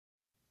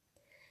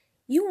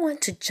You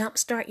want to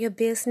jumpstart your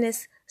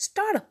business?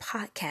 Start a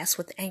podcast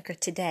with Anchor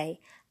today.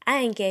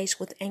 I engaged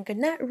with Anchor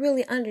not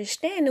really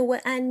understanding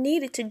what I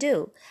needed to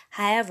do.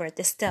 However,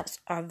 the steps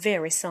are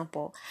very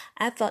simple.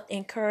 I felt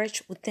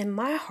encouraged within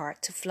my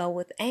heart to flow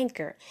with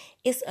Anchor.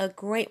 It's a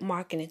great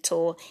marketing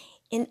tool,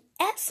 an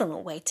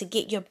excellent way to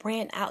get your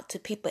brand out to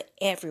people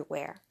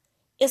everywhere.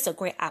 It's a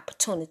great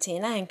opportunity,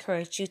 and I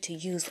encourage you to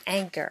use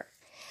Anchor.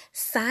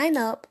 Sign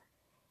up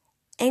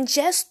and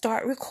just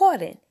start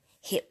recording.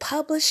 Hit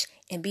publish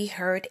and be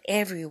heard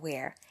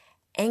everywhere.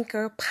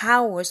 Anchor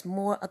powers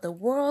more of the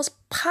world's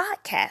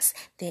podcasts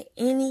than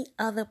any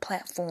other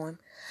platform.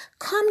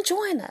 Come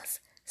join us.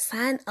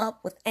 Sign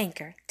up with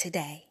Anchor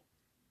today.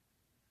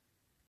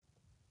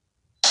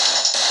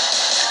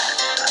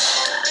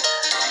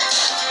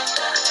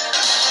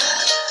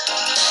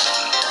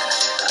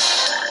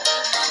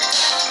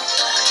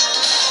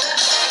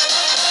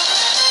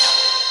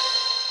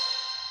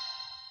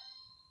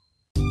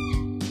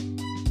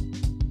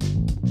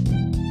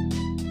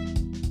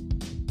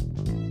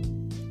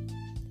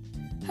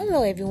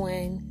 Hello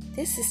everyone,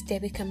 this is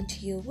Debbie coming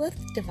to you with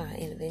Divine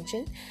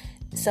Intervention.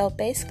 So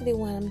basically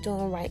what I'm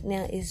doing right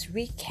now is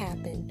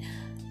recapping,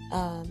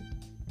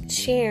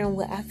 sharing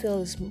what I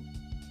feel is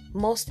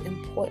most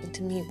important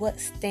to me, what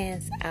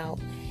stands out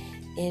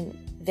in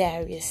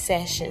various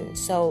sessions.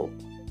 So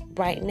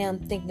right now I'm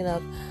thinking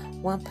of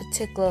one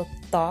particular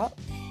thought,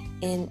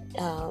 and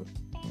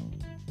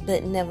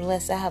but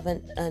nevertheless I have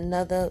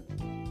another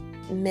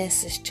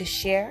message to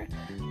share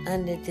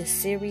under this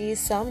series.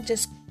 So I'm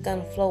just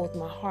gonna flow with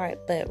my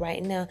heart, but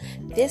right now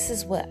this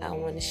is what I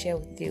want to share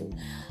with you,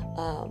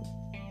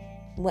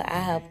 what I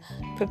have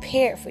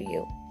prepared for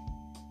you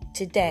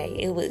today.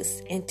 It was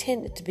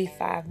intended to be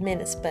 5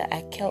 minutes, but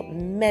I kept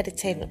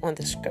meditating on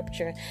the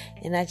scripture,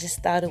 and I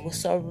just thought it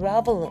was so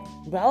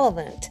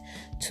relevant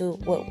to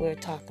what we're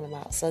talking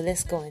about. So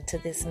let's go into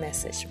this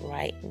message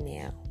right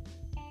now.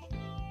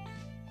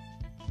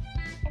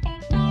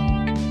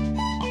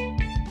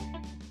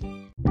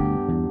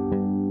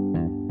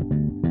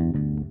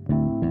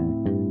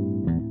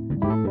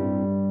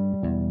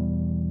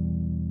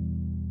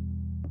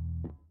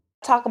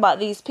 Talk about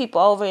these people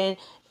over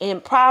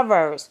in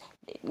Proverbs.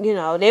 You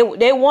know,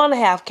 they want to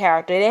have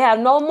character. They have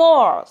no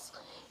morals.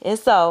 And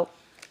so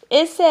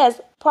it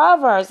says,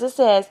 Proverbs, it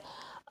says,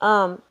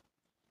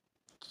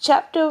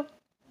 chapter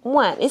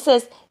 1, it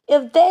says,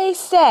 if they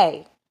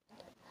say,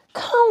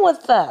 come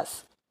with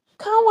us,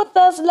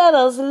 let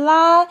us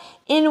lie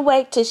in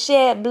wait to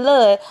shed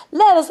blood,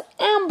 let us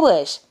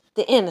ambush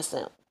the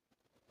innocent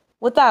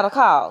without a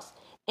cause,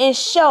 and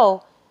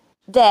show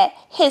that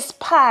his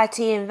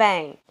piety in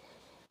vain.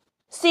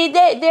 See,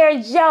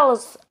 they're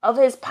jealous of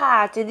his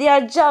piety. They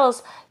are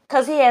jealous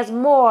because he has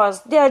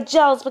morals. They're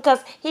jealous because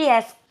he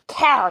has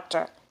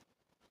character.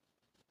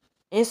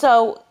 And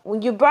so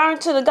when you burn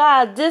to the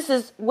God, this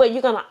is what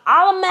you're gonna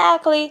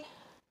automatically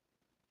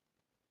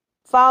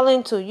fall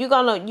into. You're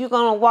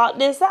gonna walk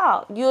this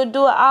out. You'll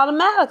do it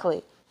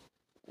automatically.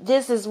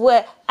 This is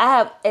what I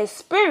have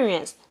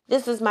experienced.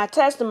 This is my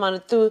testimony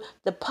through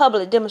the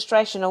public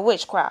demonstration of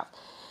witchcraft.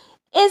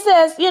 It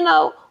says,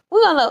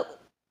 we're gonna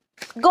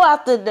go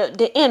after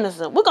the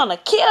innocent. We're going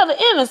to kill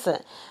the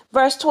innocent.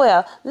 Verse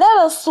 12. Let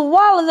us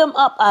swallow them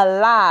up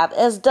alive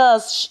as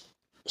does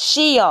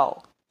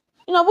Sheol.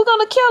 We're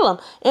going to kill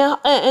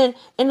them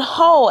and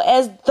whole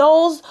as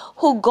those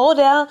who go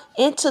down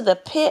into the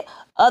pit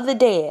of the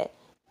dead.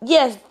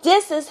 Yes,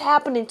 this is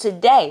happening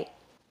today.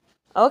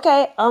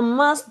 Okay,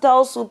 amongst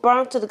those who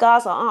burn to the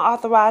gods of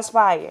unauthorized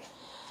fire.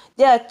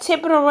 They're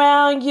tipping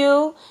around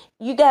you.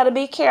 You got to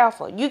be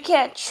careful. You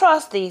can't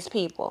trust these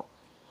people.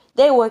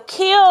 They will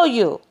kill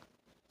you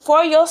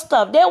for your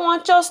stuff. They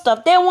want your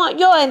stuff. They want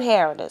your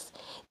inheritance.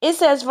 It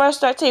says, verse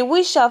 13,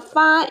 we shall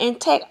find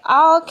and take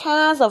all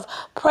kinds of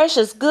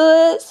precious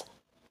goods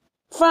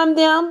from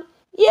them.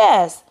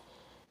 Yes.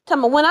 Tell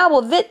me, when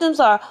our victims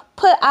are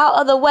put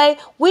out of the way,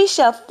 we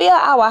shall fill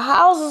our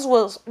houses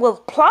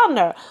with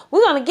plunder.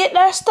 We're going to get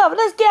their stuff.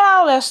 Let's get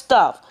all their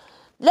stuff.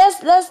 Let's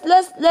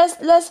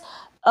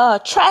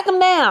track them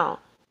down,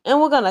 and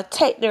we're going to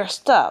take their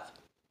stuff.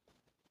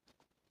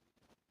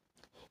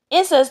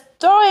 It says,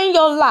 throw in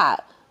your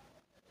lot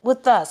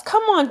with us.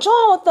 Come on,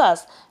 join with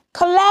us.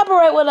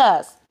 Collaborate with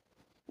us.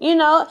 And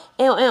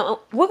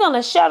we're going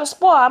to share the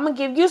spoil. I'm going to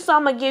give you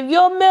some. I'm going to give you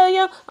 $1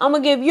 million. I'm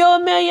going to give you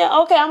 $1 million.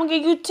 Okay, I'm going to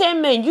give you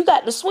 10 million. You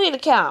got the sweet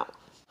account.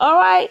 All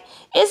right?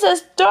 It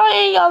says, throw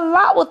in your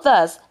lot with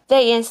us,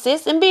 they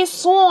insist, and be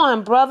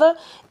sworn, brother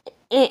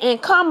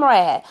and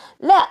comrade.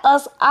 Let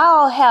us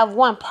all have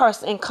one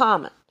person in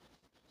common.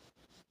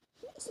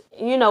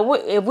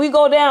 If we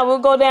go down, we'll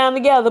go down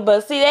together.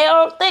 But see, they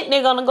don't think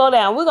they're going to go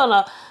down. We're going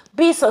to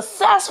be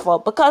successful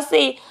because,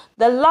 see,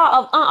 the law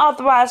of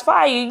unauthorized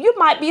fire, you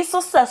might be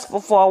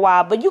successful for a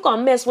while, but you're going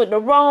to mess with the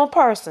wrong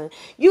person.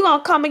 You're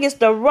going to come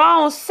against the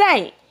wrong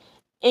saint,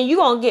 and you're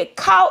going to get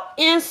caught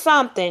in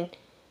something.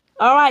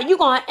 All right? You're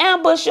going to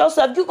ambush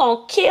yourself. You're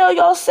going to kill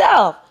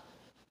yourself.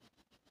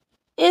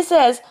 It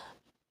says,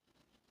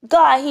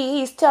 God,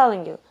 he's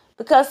telling you.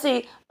 Because,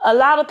 see, A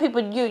lot of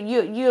people,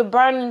 you're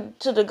burning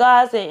to the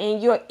gods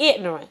and you're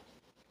ignorant.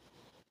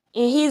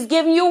 And he's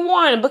giving you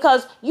warning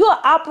because you are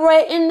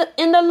operating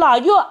in the law.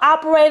 You are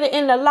operating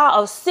in the law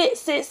of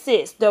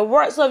 666. The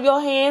works of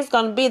your hands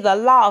going to be the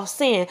law of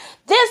sin.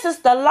 This is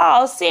the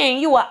law of sin.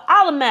 You will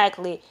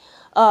automatically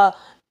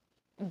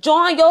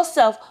join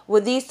yourself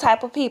with these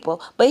type of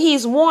people. But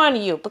he's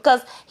warning you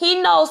because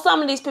he knows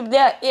some of these people,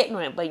 they're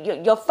ignorant, but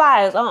your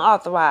fire is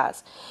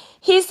unauthorized.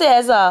 He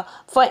says,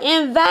 for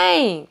in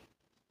vain.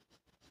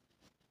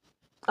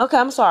 Okay,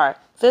 I'm sorry.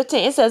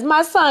 15. It says,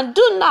 my son,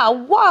 do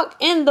not walk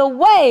in the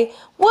way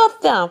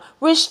with them.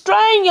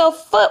 Restrain your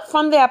foot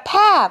from their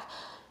path.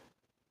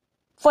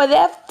 For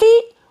their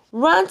feet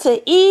run to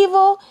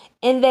evil,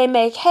 and they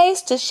make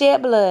haste to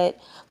shed blood.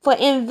 For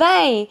in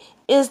vain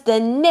is the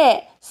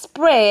net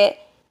spread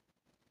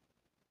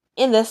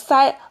in the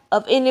sight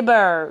of any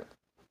bird.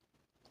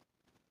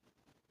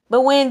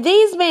 But when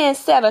these men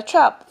set a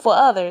trap for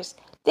others,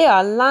 they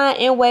are lying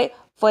in wait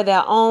for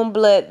their own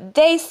blood.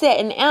 They set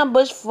an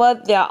ambush for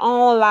their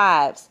own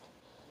lives.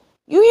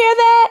 You hear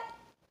that?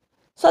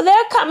 So they're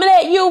coming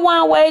at you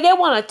one way. They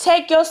want to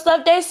take your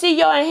stuff. They see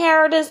your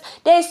inheritance.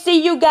 They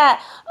see you got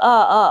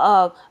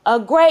a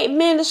great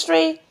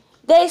ministry.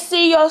 They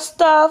see your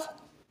stuff.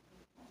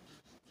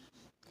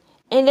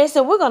 And they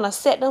said, we're going to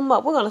set them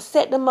up. We're going to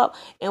set them up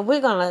and we're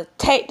going to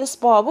take the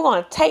spoil. We're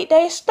going to take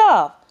their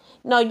stuff.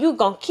 No, you're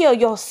going to kill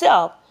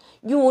yourself.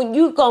 You going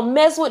to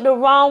mess with the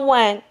wrong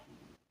one.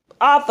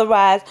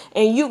 Authorized,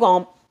 and you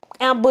gonna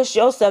ambush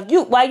yourself.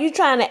 While you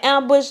trying to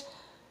ambush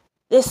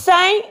the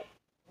saint,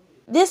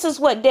 this is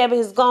what Debbie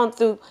has gone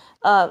through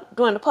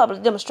during the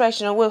public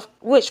demonstration of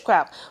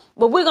witchcraft.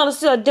 But we're gonna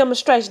see a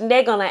demonstration.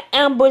 They're gonna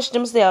ambush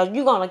themselves.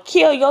 You're gonna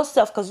kill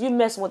yourself because you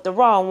messing with the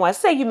wrong one.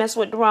 Say you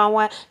messing with the wrong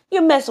one.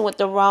 You're messing with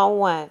the wrong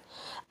one.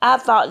 I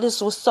thought this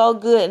was so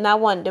good, and I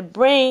wanted to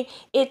bring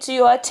it to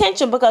your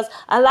attention because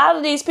a lot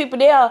of these people,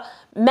 they are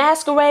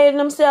masquerading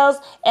themselves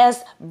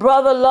as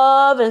brother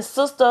love and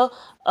sister,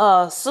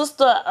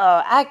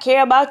 I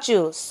care about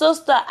you.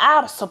 Sister,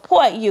 I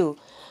support you.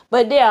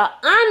 But they are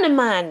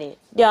undermining.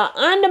 They are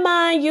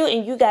undermining you,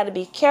 and you got to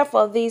be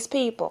careful of these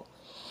people.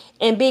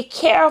 And be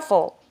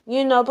careful,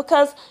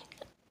 because,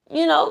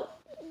 they'll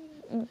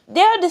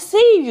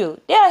deceive you.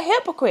 They're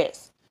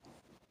hypocrites.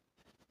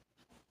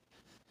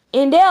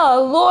 And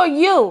they'll lure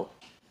you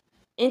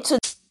into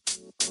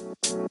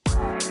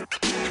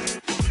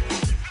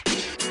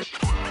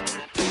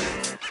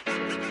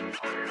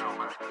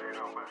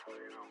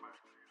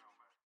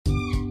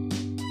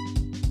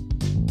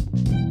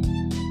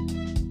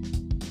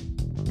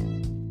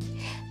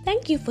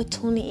Thank you for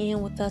tuning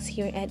in with us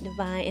here at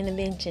Divine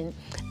Intervention.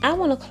 I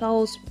want to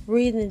close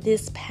reading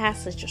this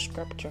passage of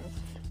scripture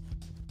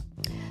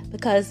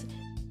because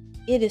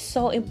it is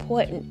so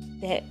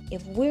important that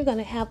if we're going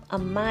to have a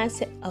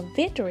mindset of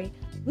victory,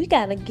 we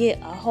got to get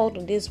a hold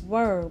of this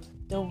word.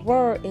 The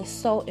word is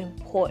so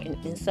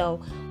important, and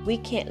so we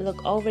can't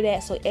look over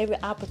that. So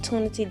every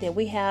opportunity that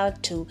we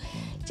have to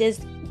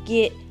just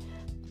get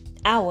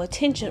our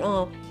attention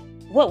on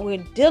what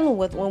we're dealing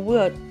with when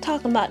we're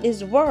talking about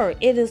this word,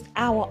 it is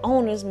our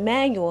owner's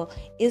manual.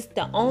 It's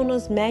the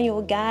owner's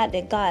manual guide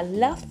that God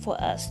left for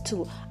us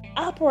to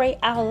operate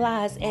our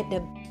lives at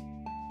the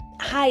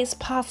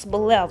highest possible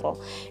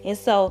level. And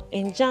so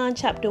in John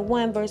chapter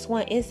 1 verse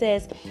 1, it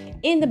says,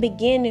 in the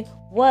beginning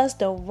was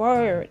the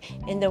word,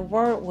 and the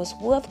word was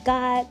with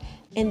God,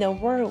 and the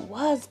word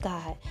was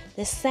God.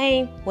 The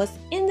same was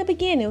in the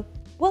beginning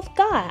with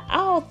God.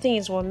 All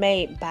things were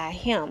made by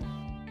him,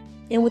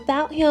 and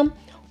without him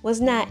was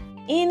not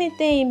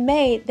anything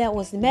made that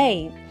was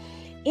made.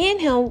 In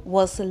him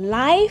was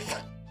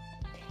life,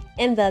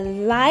 and the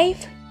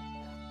life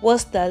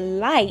was the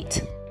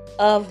light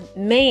of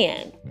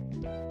man.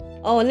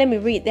 Oh, let me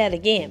read that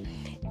again.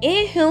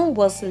 In him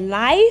was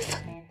life,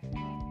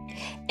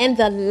 and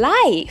the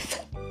life,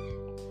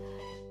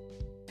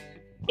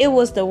 it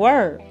was the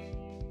word,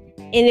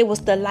 and it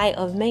was the light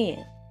of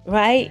man,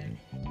 right?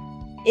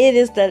 It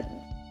is the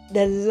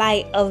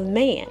light of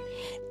man,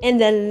 and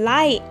the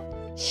light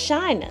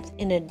shineth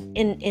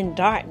in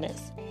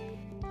darkness,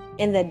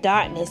 and the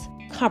darkness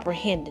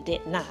comprehended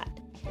it not.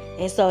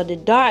 And so the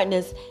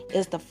darkness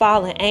is the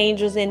fallen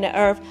angels in the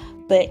earth,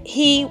 but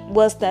he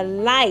was the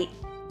light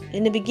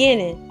in the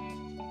beginning.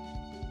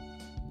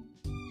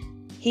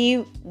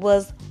 He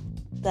was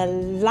the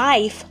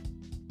life,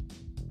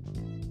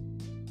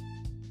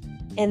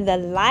 and the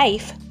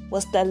life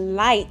was the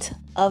light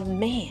of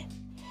man.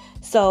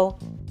 So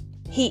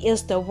he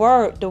is the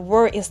word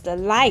is the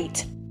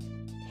light.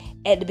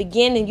 At the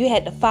beginning, you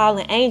had the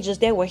fallen angels.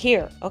 They were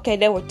here. Okay,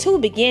 there were two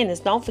beginnings.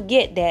 Don't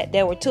forget that.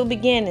 There were two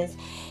beginnings.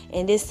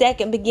 And this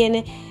second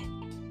beginning,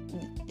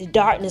 the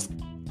darkness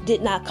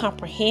did not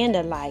comprehend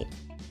the light.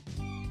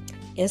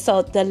 And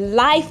so the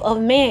life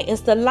of man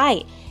is the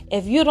light.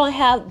 If you don't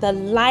have the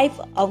life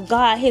of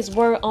God, his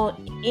word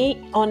on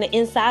the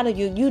inside of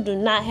you, you do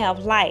not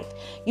have life.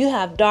 You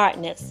have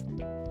darkness.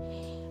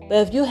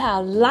 But if you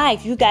have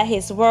life, you got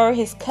his word,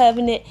 his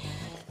covenant,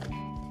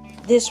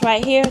 this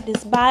right here,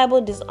 this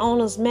Bible, this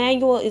owner's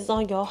manual is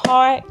on your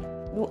heart.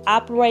 You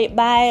operate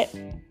by it.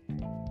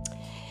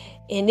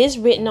 And it's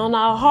written on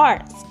our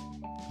hearts.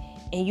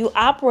 And you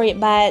operate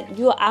by it.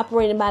 You're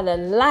operating by the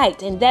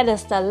light. And that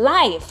is the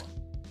life.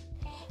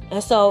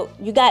 And so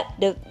you got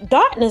the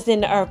darkness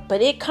in the earth,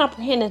 but it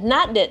comprehends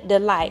not the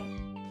light.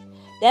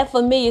 That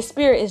familiar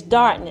spirit is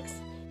darkness.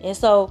 And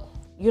so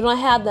you don't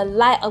have the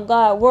light of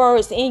God's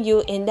words in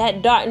you, and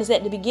that darkness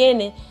at the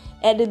beginning,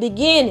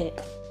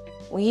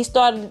 when he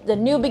started the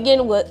new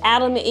beginning with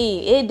Adam and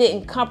Eve, it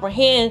didn't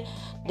comprehend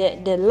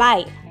the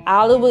light.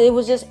 It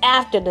was just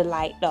after the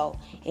light though.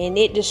 And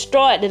it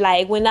destroyed the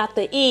light. It went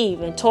after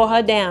Eve and tore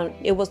her down.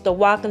 It was the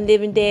walking,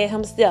 living dead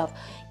himself.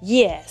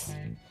 Yes.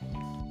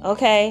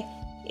 Okay.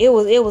 It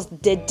was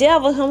the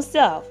devil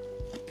himself.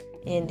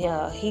 And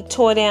he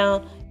tore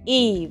down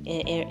Eve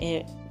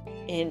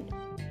and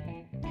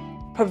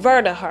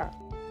perverted her.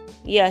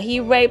 Yeah, he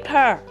raped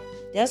her.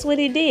 That's what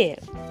he did.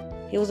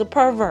 He was a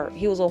pervert.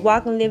 He was a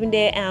walking, living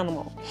dead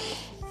animal.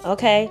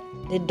 Okay?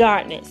 The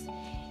darkness.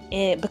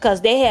 And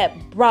because they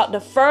had brought the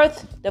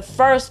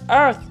first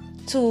earth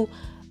to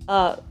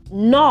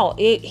no,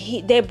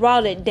 they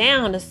brought it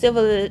down. The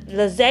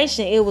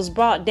civilization, it was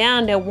brought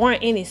down. There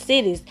weren't any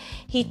cities.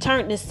 He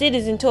turned the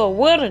cities into a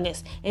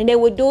wilderness, and they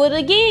would do it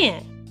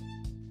again.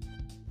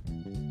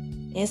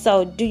 And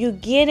so, do you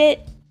get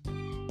it?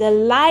 The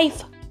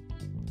life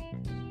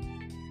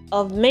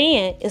of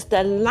man is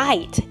the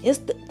light. It's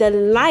the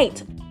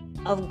light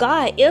of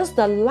God is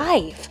the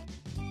life.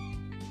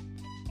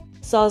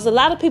 So there's a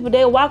lot of people,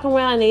 they walk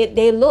around,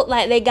 they look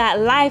like they got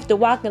life. The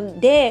walking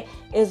dead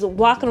is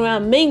walking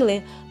around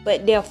mingling,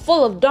 but they're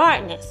full of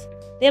darkness.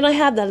 They don't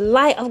have the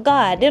light of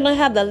God. They don't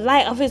have the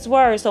light of his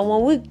word. So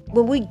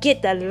when we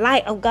get the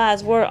light of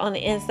God's word on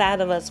the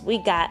inside of us, we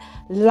got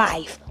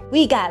life.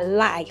 We got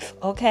life,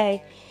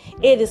 okay?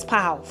 It is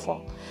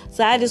powerful.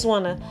 So I just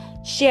want to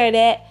share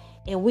that,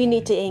 and we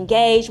need to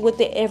engage with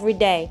it every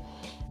day.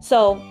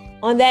 So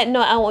on that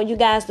note, I want you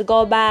guys to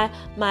go by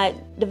my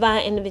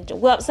Divine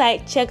Intervention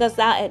website. Check us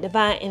out at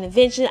Divine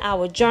Intervention,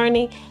 our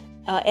journey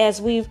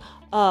as we've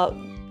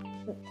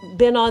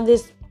been on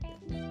this,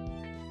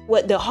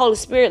 what the Holy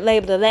Spirit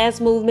labeled the last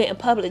movement and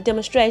public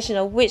demonstration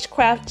of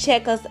witchcraft.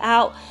 Check us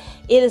out.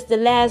 It is the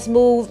last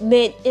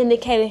movement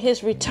indicating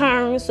his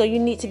return. So you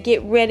need to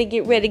get ready,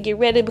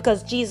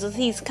 because Jesus,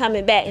 he's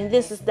coming back. And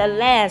this is the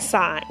last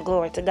sign.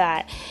 Glory to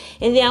God.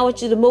 And then I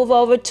want you to move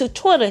over to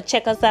Twitter.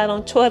 Check us out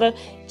on Twitter.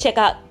 Check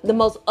out the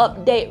most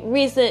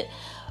recent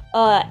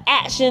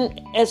action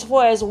as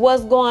far as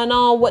what's going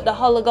on, what the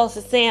Holy Ghost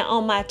is saying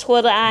on my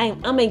Twitter.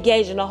 I'm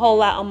engaging a whole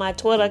lot on my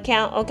Twitter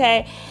account.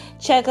 Okay.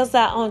 Check us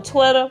out on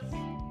Twitter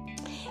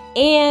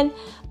and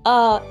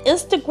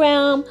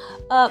Instagram,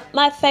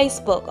 my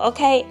Facebook,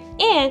 okay?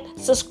 And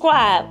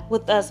subscribe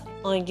with us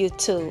on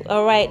YouTube,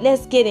 all right?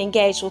 Let's get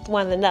engaged with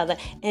one another.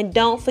 And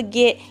don't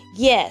forget,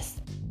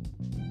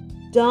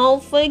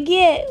 don't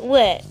forget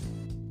what?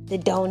 The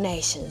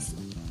donations.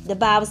 The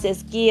Bible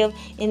says, give,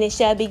 and it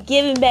shall be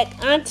given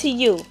back unto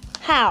you.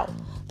 How?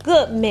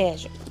 Good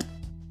measure.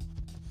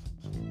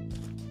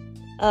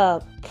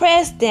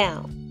 Pressed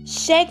down,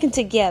 shaken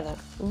together,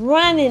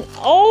 running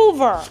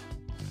over,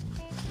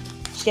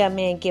 shall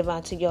man give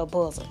unto your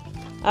bosom.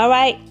 All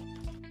right?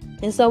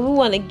 And so we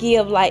want to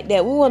give like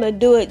that. We want to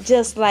do it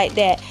just like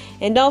that.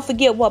 And don't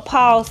forget what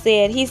Paul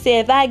said. He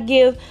said, if I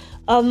give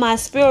of my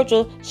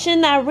spiritual,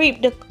 shouldn't I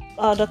reap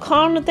the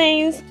carnal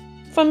things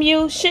from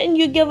you? Shouldn't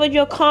you give of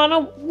your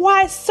carnal?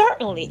 Why,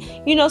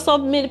 certainly. You know, so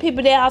many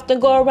people, they often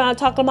go around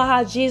talking about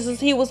how Jesus,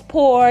 he was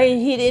poor and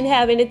he didn't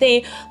have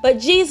anything. But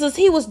Jesus,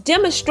 he was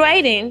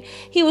demonstrating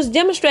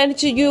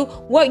to you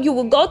what you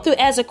will go through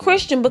as a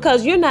Christian,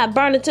 because you're not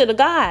burning to the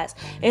gods.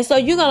 And so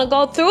you're going to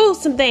go through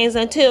some things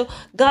until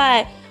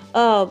God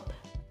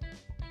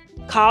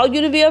call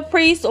you to be a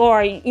priest,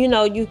 or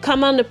you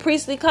come under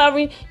priestly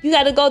covering. You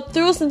got to go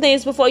through some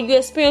things before you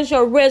experience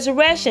your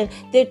resurrection.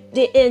 The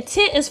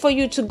intent is for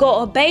you to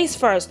go a base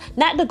first,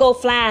 not to go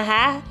flying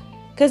high,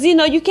 because you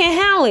can't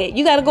handle it.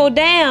 You got to go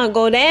down,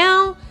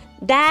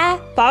 die,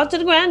 fall to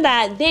the ground,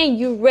 die, then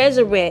you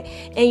resurrect,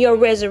 and your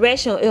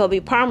resurrection, it'll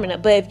be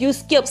permanent. But if you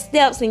skip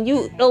steps and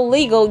you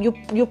illegal,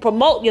 you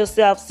promote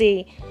yourself.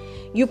 See,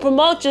 you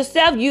promote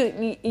yourself,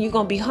 you're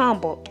gonna be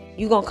humbled.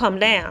 You're gonna come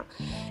down.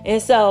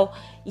 And so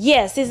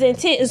yes, his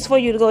intent is for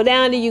you to go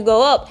down, then you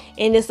go up,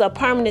 and it's a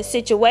permanent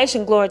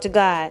situation. Glory to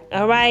God.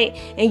 All right.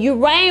 And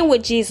you reign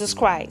with Jesus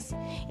Christ.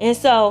 And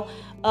so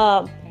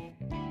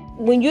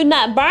when you're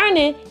not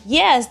burning,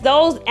 yes,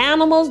 those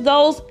animals,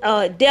 those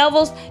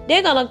devils,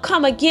 they're going to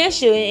come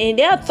against you, and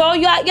they'll throw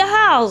you out your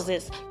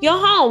houses, your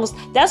homes.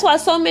 That's why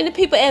so many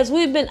people, as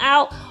we've been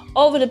out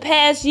over the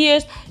past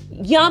years,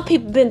 young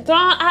people been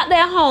thrown out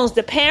their homes.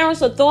 The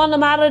parents are throwing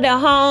them out of their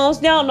homes.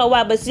 They don't know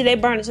why, but see, they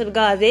burn it to the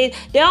gods. They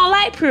don't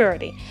like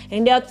purity,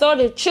 and they'll throw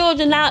their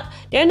children out.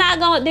 They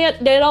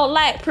don't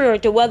like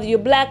purity, whether you're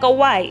black or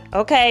white.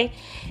 Okay,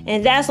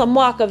 and that's a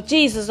mark of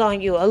Jesus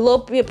on you. A little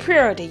bit of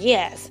purity,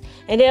 yes.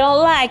 and they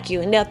don't like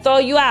you, and they'll throw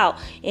you out.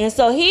 And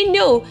so he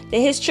knew that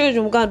his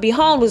children were going to be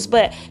homeless.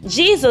 But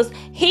Jesus,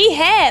 he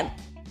had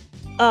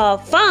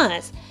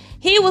funds.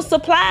 He was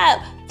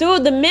supplied through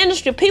the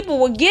ministry people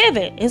were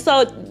giving. And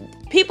so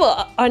people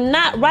are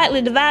not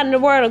rightly dividing the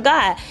word of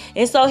God.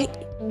 And so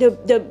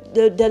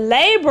the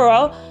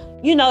laborer,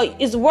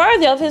 is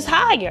worthy of his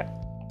hire.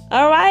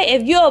 All right.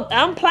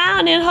 I'm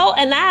plowing in hope,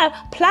 and I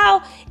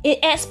plow in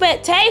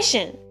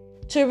expectation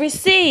to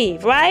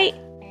receive, right?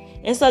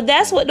 And so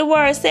that's what the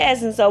word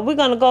says. And so we're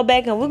going to go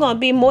back and we're going to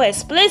be more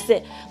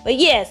explicit. But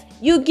yes,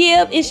 you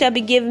give, it shall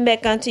be given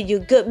back unto you.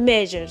 Good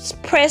measures,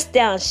 pressed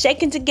down,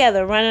 shaken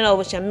together, running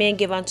over, shall men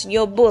give unto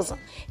your bosom.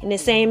 In the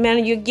same manner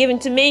you're giving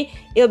to me,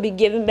 it'll be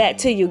given back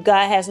to you.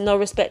 God has no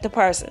respect to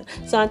person.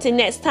 So until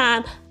next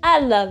time, I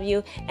love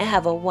you and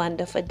have a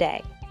wonderful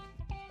day.